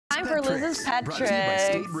Time for Liz's Pet Brought to you by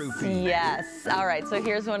State Tricks. Roofing. Yes. All right, so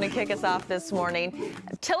here's one to kick us off this morning.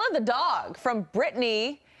 Tilla the dog from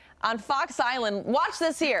Brittany on Fox Island. Watch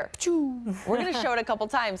this here. We're going to show it a couple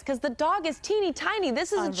times because the dog is teeny tiny.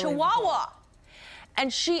 This is a Chihuahua.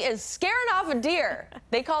 And she is scaring off a deer.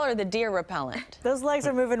 They call her the deer repellent. Those legs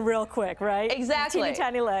are moving real quick, right? Exactly. Teeny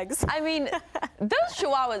tiny legs. I mean, those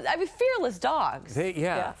Chihuahuas, fearless dogs.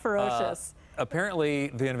 Yeah, ferocious. Apparently,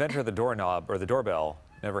 the inventor of the doorknob or the doorbell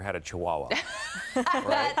never had a Chihuahua.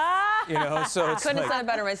 Right? You know, so it's Couldn't have like, said it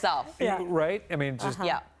better myself. Yeah. right? I mean, just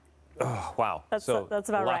Yeah. oh, wow. That's so about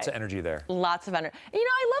lots right. of energy there. Lots of energy. You know,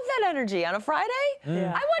 I love that energy on a Friday.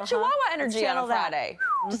 Yeah. I want Chihuahua energy on a channel that. Friday.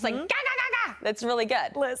 Just like, ga, ga, ga, ga. That's really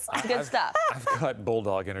good. Liz. It's good stuff. I've got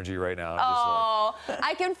bulldog energy right now. I'm Oh,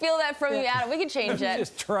 I can feel that from you, Adam. We can change just like, it.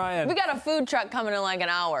 just trying. We got a food truck coming in like an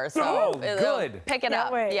hour, so Oh, it'll good. pick it Can't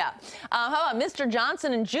up. wait. Yeah. How about Mr.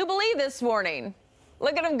 Johnson and Jubilee this morning?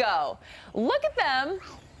 Look at them go. Look at them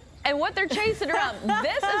and what they're chasing around.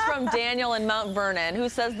 This is from Daniel in Mount Vernon, who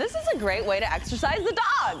says this is a great way to exercise the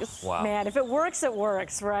dogs. Wow. Man, if it works,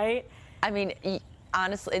 right? I mean,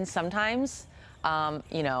 honestly, and sometimes,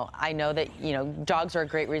 you know, I know that, you know, dogs are a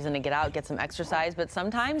great reason to get out, get some exercise, but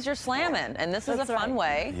sometimes you're slamming, and this is That's a fun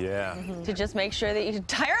way Yeah. to just make sure that you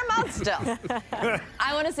tire them out still.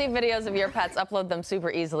 I want to see videos of your pets. Upload them super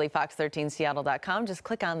easily, fox13seattle.com. Just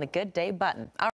click on the Good Day button.